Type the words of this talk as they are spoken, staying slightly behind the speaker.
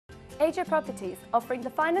AJP Properties, offering the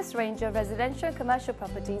finest range of residential and commercial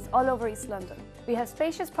properties all over East London. We have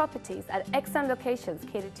spacious properties at excellent locations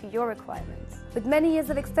catered to your requirements. With many years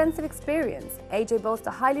of extensive experience, AJ boasts a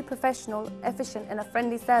highly professional, efficient and a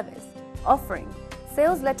friendly service, offering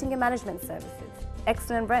sales, letting and management services,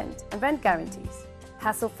 excellent rent and rent guarantees,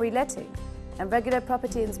 hassle-free letting and regular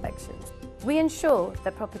property inspections. We ensure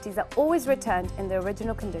that properties are always returned in their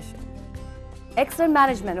original condition. Excellent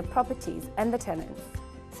management of properties and the tenants.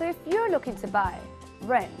 So if you're looking to buy,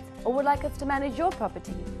 rent or would like us to manage your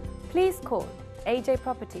property, please call AJ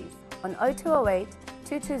Properties on 0208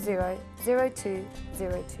 220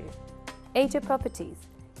 0202. AJ Properties,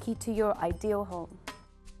 key to your ideal home.